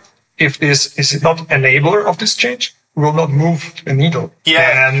board, if this is not enabler of this change, we will not move a needle.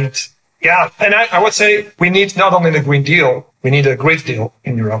 Yeah. And I would say we need not only the Green Deal, we need a grid deal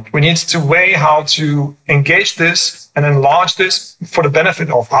in Europe. We need to weigh how to engage this and enlarge this for the benefit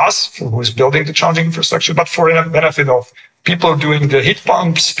of us, for who is building the charging infrastructure, but for the benefit of people doing the heat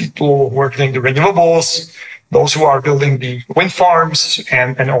pumps, people who are doing the renewables, those who are building the wind farms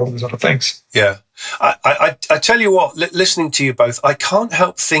and all these other things. Yeah. I tell you what, listening to you both, I can't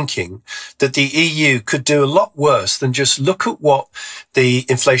help thinking that the EU could do a lot worse than just look at what the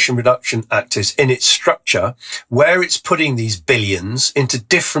Inflation Reduction Act is in its structure, where it's putting these billions into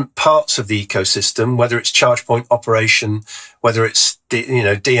different parts of the ecosystem, whether it's charge point operation, whether it's,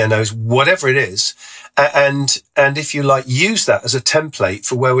 DNOs, whatever it is. And if you like, use that as a template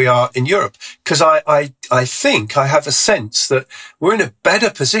for where we are in Europe. Because I think I have a sense that we're in a better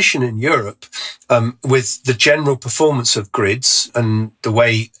position in Europe, with the general performance of grids and the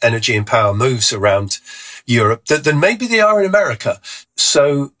way energy and power moves around Europe than maybe they are in America.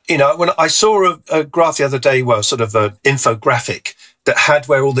 So, when I saw a graph the other day, sort of an infographic that had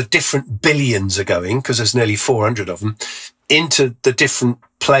where all the different billions are going, because there's nearly 400 of them, into the different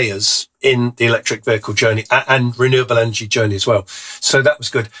players in the electric vehicle journey and renewable energy journey as well. So that was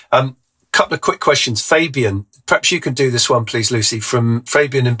good. Couple of quick questions. Fabian, perhaps you can do this one, please, Lucie, from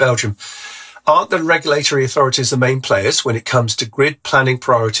Fabian in Belgium. Aren't the regulatory authorities the main players when it comes to grid planning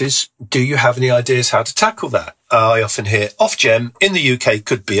priorities? Do you have any ideas how to tackle that? I often hear Ofgem in the UK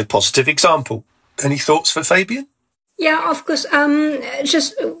could be a positive example. Any thoughts for Fabian? Yeah, of course.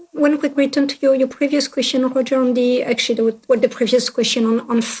 Just one quick return to your previous question, Roger, on the previous question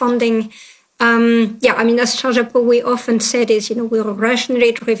on funding. As ChargeUp, what we often said is, we're a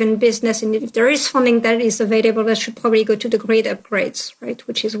rationally driven business, and if there is funding that is available, that should probably go to the grid upgrades, right?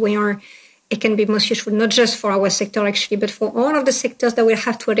 Which is where it can be most useful, not just for our sector, actually, but for all of the sectors that will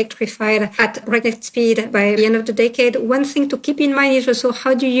have to electrify at breakneck speed by the end of the decade. One thing to keep in mind is also,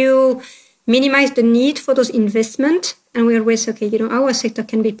 how do you minimize the need for those investments? And we always say, our sector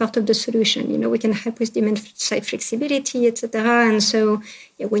can be part of the solution. We can help with demand side flexibility, etc. And so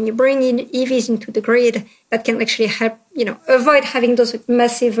when you bring in EVs into the grid, that can actually help, avoid having those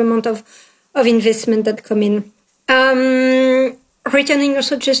massive amount of investment that come in. Returning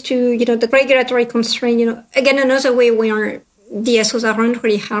also just to, the regulatory constraint, again, another way where DSOs aren't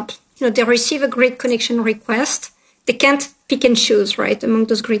really help. They receive a grid connection request. They can't pick and choose, right, among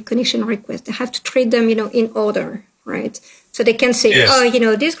those grid connection requests. They have to treat them, in order, right? So they can say, yes,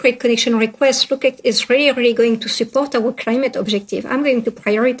 this grid connection request, look, is really, really going to support our climate objective. I'm going to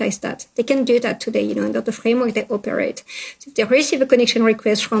prioritize that. They can do that today, under the framework they operate. So if they receive a connection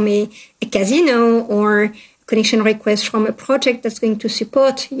request from a casino or connection request from a project that's going to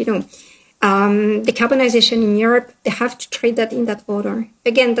support, decarbonization in Europe, they have to treat that in that order.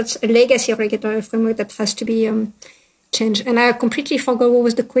 Again, that's a legacy regulatory framework that has to be changed. And I completely forgot what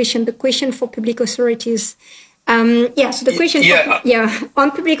was the question. The question for public authorities. So the question,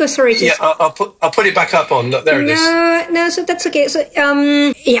 on public authorities. Yeah, I'll put it back up on. There it is. No, so that's okay. So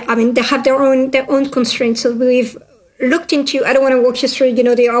they have their own constraints. So we've looked into, I don't want to walk you through,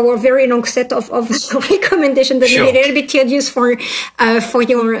 our very long set of recommendations that may be a little bit tedious for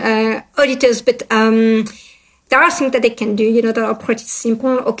your auditors, but there are things that they can do, that are pretty simple.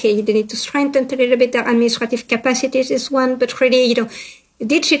 Okay, they need to strengthen a little bit their administrative capacities is one, but really,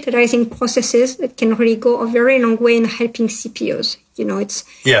 digitalizing processes that can really go a very long way in helping CPOs.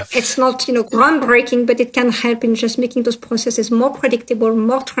 It's not, groundbreaking, but it can help in just making those processes more predictable,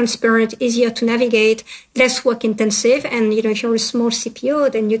 more transparent, easier to navigate, less work intensive. And, if you're a small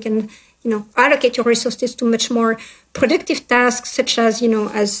CPO, then you can, allocate your resources to much more productive tasks, such as,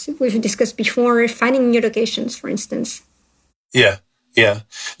 as we've discussed before, finding new locations, for instance. Yeah. Yeah.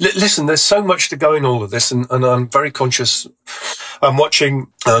 Listen, there's so much to go in all of this, and I'm very conscious. I'm watching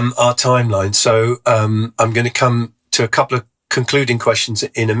our timeline, so I'm going to come to a couple of concluding questions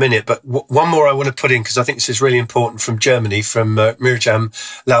in a minute. But one more I want to put in, because I think this is really important, from Germany, from Mirjam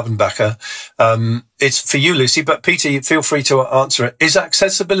Laubenbacher. It's for you, Lucie, but Peter, feel free to answer it. Is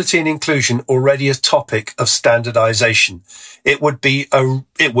accessibility and inclusion already a topic of standardization? It would be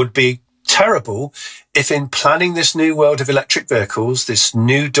terrible if in planning this new world of electric vehicles, this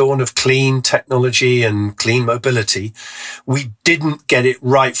new dawn of clean technology and clean mobility, we didn't get it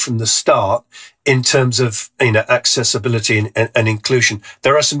right from the start in terms of, accessibility and inclusion.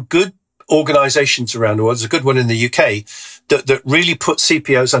 There are some good organizations around the world. There's a good one in the UK that really put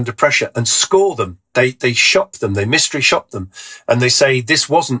CPOs under pressure and score them. They shop them, they mystery shop them, and they say this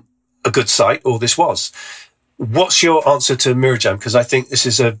wasn't a good site or this was. What's your answer to Mirjam? Because I think this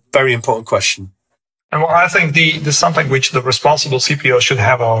is a very important question. And I think the something which the responsible CPO should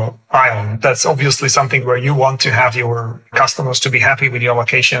have an eye on. That's obviously something where you want to have your customers to be happy with your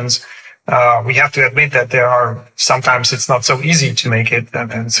locations. We have to admit that sometimes it's not so easy to make it,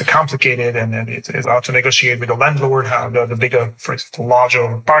 and it's complicated, and it's hard to negotiate with the landlord, how the bigger, for example,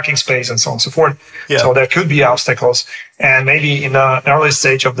 larger parking space and so on and so forth. Yeah. So there could be obstacles. And maybe in the early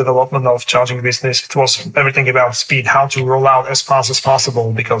stage of development of charging business, it was everything about speed, how to roll out as fast as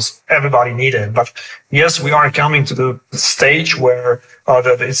possible because everybody needed it. But yes, we are coming to the stage where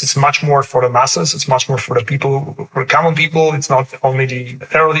it's much more for the masses. It's much more for the people, for common people. It's not only the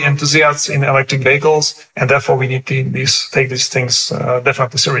early enthusiasts in electric vehicles. And therefore, we need to take these things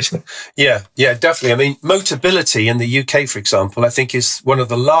definitely seriously. Yeah, definitely. I mean, Motability in the UK, for example, I think is one of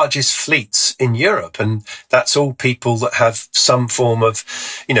the largest fleets in Europe. And that's all people that have some form of,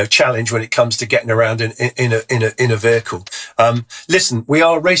 challenge when it comes to getting around in a vehicle. Listen, we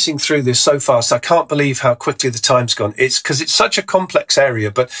are racing through this so fast. I can't believe how quickly the time's gone. It's because it's such a complex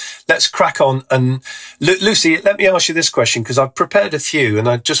area, but let's crack on. And Lucie, let me ask you this question because I've prepared a few and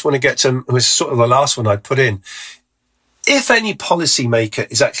I just want to get to, it was sort of the last one I'd put in. If any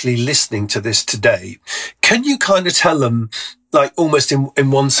policymaker is actually listening to this today, can you kind of tell them, like almost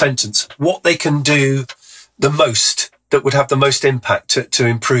in one sentence, what they can do the most that would have the most impact to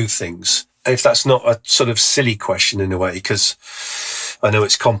improve things? If that's not a sort of silly question in a way, because I know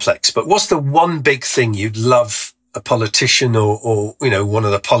it's complex, but what's the one big thing you'd love a politician or one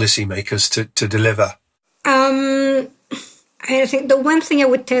of the policymakers to deliver? I think the one thing I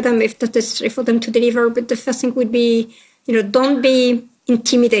would tell them, if not necessary for them to deliver, but the first thing would be, don't be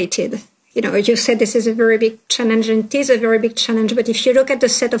intimidated. As you said, this is a very big challenge, and it is a very big challenge. But if you look at the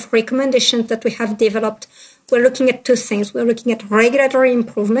set of recommendations that we have developed, we're looking at two things. We're looking at regulatory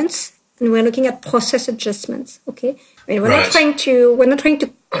improvements, and we're looking at process adjustments. Okay, we're not trying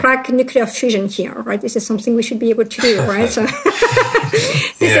to crack nuclear fusion here, right? This is something we should be able to do, right? So,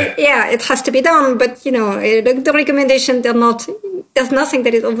 it has to be done. But the recommendation, there's nothing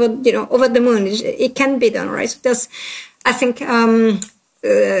that is over the moon. It can be done, right? So there's, I think,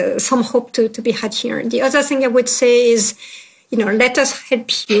 some hope to be had here. The other thing I would say is, let us help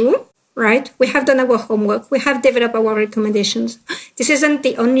you. Right? We have done our homework. We have developed our recommendations. This isn't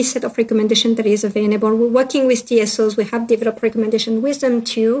the only set of recommendations that is available. We're working with DSOs. We have developed recommendations with them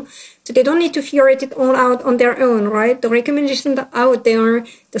too. So they don't need to figure it all out on their own, right? The recommendations are out there.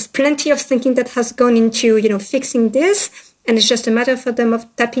 There's plenty of thinking that has gone into, fixing this. And it's just a matter for them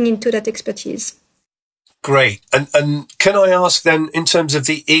of tapping into that expertise. Great. And can I ask then, in terms of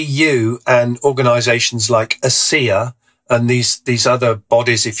the EU and organizations like ASEA, and these other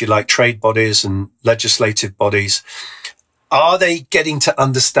bodies, if you like, trade bodies and legislative bodies, are they getting to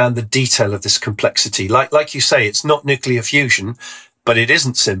understand the detail of this complexity? Like you say, it's not nuclear fusion, but it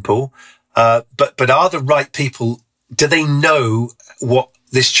isn't simple. But are the right people? Do they know what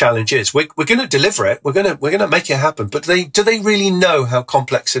this challenge is? We're going to deliver it. We're going to make it happen. But do they really know how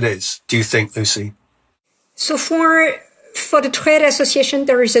complex it is? Do you think, Lucie? So for the trade association,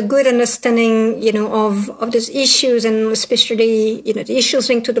 there is a good understanding, of those issues, and especially, the issues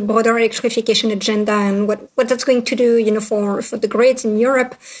linked to the broader electrification agenda and what that's going to do, for the grids in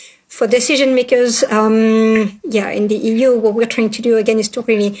Europe. For decision makers, in the EU, what we're trying to do again is to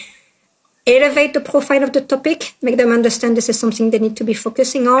really elevate the profile of the topic, make them understand this is something they need to be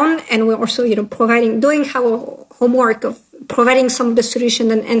focusing on, and we're also, doing our homework of providing some of the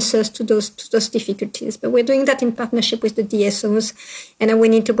solutions and answers to those difficulties. But we're doing that in partnership with the DSOs, and then we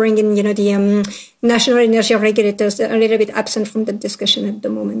need to bring in, the national energy regulators that are a little bit absent from the discussion at the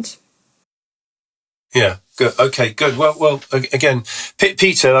moment. Yeah, good. Okay, good. Well, again,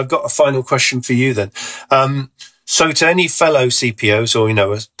 Peter, I've got a final question for you then. So to any fellow CPOs or,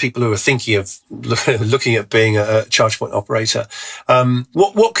 people who are thinking of looking at being a charge point operator,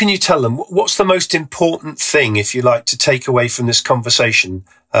 what can you tell them? What's the most important thing, if you like, to take away from this conversation?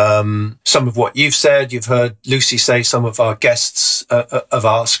 Some of what you've said, you've heard Lucie say, some of our guests have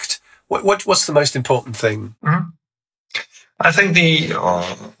asked. What's the most important thing? Mm-hmm. I think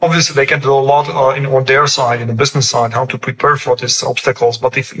obviously they can do a lot on their side, in the business side, how to prepare for these obstacles.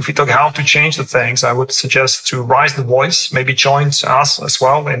 But if we talk how to change the things, I would suggest to raise the voice, maybe join us as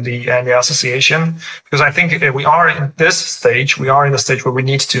well in the association, because I think we are in this stage. We are in a stage where we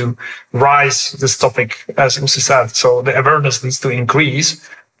need to rise this topic, as Lucie said. So the awareness needs to increase.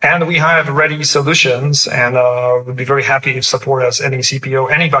 And we have ready solutions, and we'd be very happy if support us, any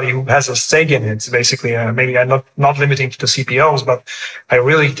CPO, anybody who has a stake in it. Basically, maybe I'm not limiting to the CPOs, but I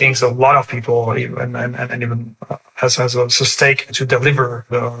really think a lot of people and even has a stake to deliver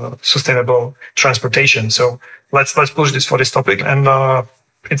the sustainable transportation. So let's push this for this topic, and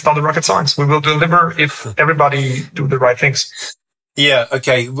it's not a rocket science. We will deliver if everybody do the right things. Yeah.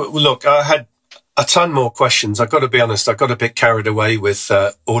 Okay. Look, I had a ton more questions. I've got to be honest, I got a bit carried away with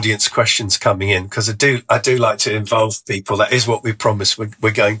audience questions coming in, because I do like to involve people. That is what we promised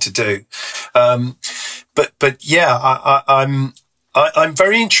we're going to do. But yeah, I'm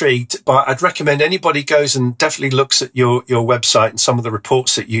very intrigued, but I'd recommend anybody goes and definitely looks at your website and some of the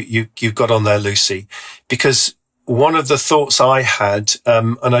reports that you've got on there, Lucie, because one of the thoughts I had,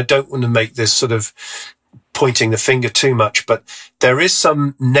 and I don't want to make this sort of pointing the finger too much, but there is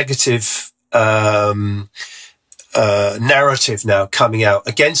some negative narrative now coming out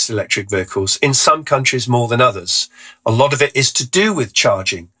against electric vehicles in some countries more than others. A lot of it is to do with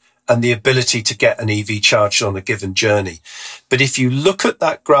charging and the ability to get an EV charged on a given journey. But if you look at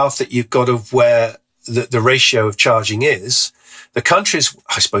that graph that you've got of where the ratio of charging is, the countries,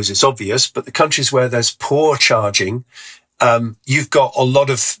 I suppose it's obvious, but the countries where there's poor charging, you've got a lot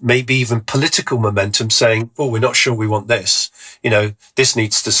of maybe even political momentum saying, oh, we're not sure we want this. This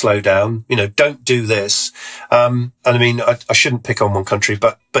needs to slow down. Don't do this. And I mean, I shouldn't pick on one country,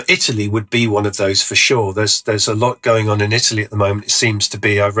 but Italy would be one of those for sure. There's a lot going on in Italy at the moment. It seems to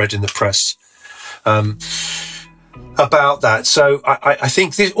be, I've read in the press, about that. So I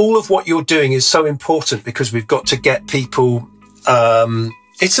think all of what you're doing is so important because we've got to get people,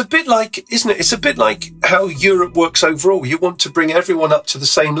 it's a bit like, isn't it? It's a bit like how Europe works overall. You want to bring everyone up to the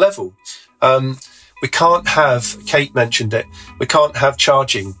same level. We can't have, Kate mentioned it, we can't have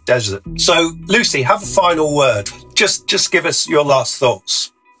charging desert. So, Lucie, have a final word. Just give us your last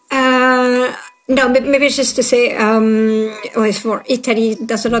thoughts. No, maybe just to say, for Italy,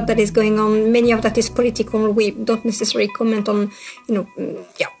 there's a lot that is going on. Many of that is political. We don't necessarily comment on,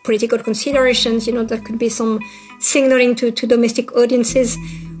 political considerations. There could be some signaling to domestic audiences.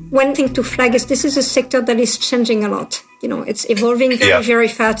 One thing to flag is this is a sector that is changing a lot. It's evolving very, very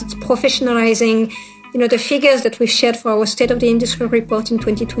fast. It's professionalizing. The figures that we shared for our State of the Industry report in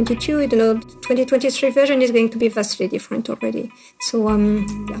 2022, the 2023 version is going to be vastly different already. So,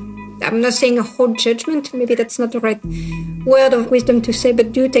 I'm not saying a whole judgment. Maybe that's not the right word of wisdom to say,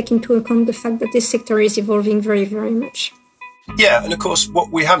 but do take into account the fact that this sector is evolving very, very much. Yeah, and of course,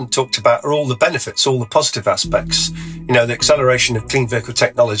 what we haven't talked about are all the benefits, all the positive aspects. The acceleration of clean vehicle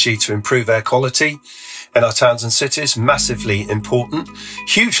technology to improve air quality in our towns and cities, massively important,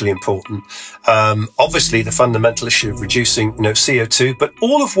 hugely important. Obviously, the fundamental issue of reducing, CO2, but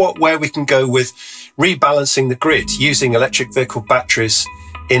all of where we can go with rebalancing the grid, using electric vehicle batteries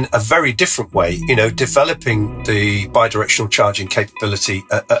in a very different way, developing the bidirectional charging capability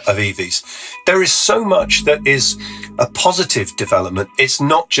of EVs. There is so much that is a positive development. It's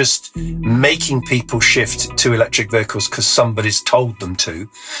not just making people shift to electric vehicles because somebody's told them to.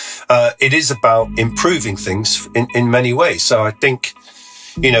 It is about improving things in many ways. So I think,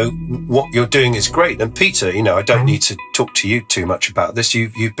 what you're doing is great. And Peter, I don't need to talk to you too much about this.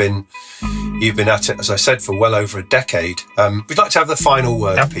 You've been at it, as I said, for well over a decade. We'd like to have the final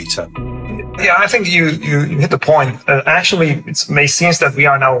word, Peter. Yeah, I think you hit the point. Actually, it may seem that we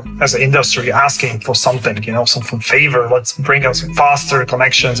are now, as an industry, asking for something, some favor. Let's bring us faster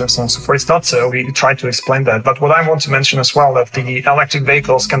connections and so on and so forth. It's not so. We try to explain that. But what I want to mention as well, that the electric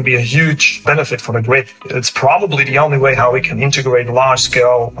vehicles can be a huge benefit for the grid. It's probably the only way how we can integrate large-scale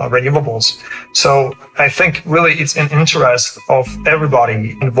renewables. So I think really it's in interest of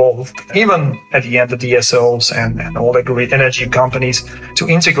everybody involved, even at the end, the DSOs and all the grid energy companies, to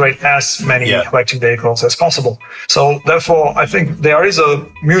integrate as many electric vehicles as possible. So therefore, I think there is a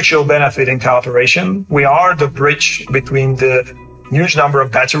mutual benefit in cooperation. We are the bridge between the huge number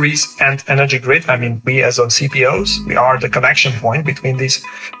of batteries and energy grid. I mean, we as CPOs, we are the connection point between these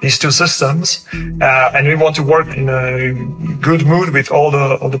two systems. And we want to work in a good mood with all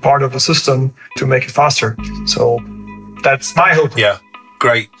the part of the system to make it faster. So that's my hope. Yeah,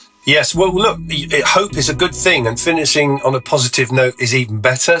 great. Yes, well, look, hope is a good thing, and finishing on a positive note is even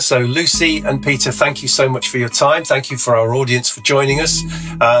better. So, Lucie and Peter, thank you so much for your time. Thank you for our audience for joining us.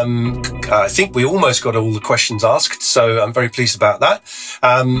 I think we almost got all the questions asked, so I'm very pleased about that.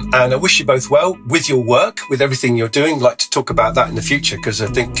 And I wish you both well with your work, with everything you're doing. I'd like to talk about that in the future, because I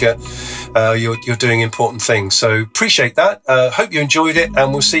think you're doing important things. So, appreciate that. Hope you enjoyed it,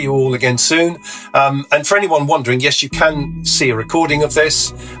 and we'll see you all again soon. And for anyone wondering, yes, you can see a recording of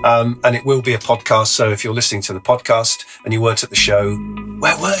this. And it will be a podcast. So if you're listening to the podcast and you weren't at the show,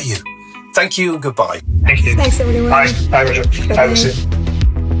 where were you? Thank you and goodbye. Thank you. Thanks, everyone. Bye. Bye, Roger. Bye, Lucie.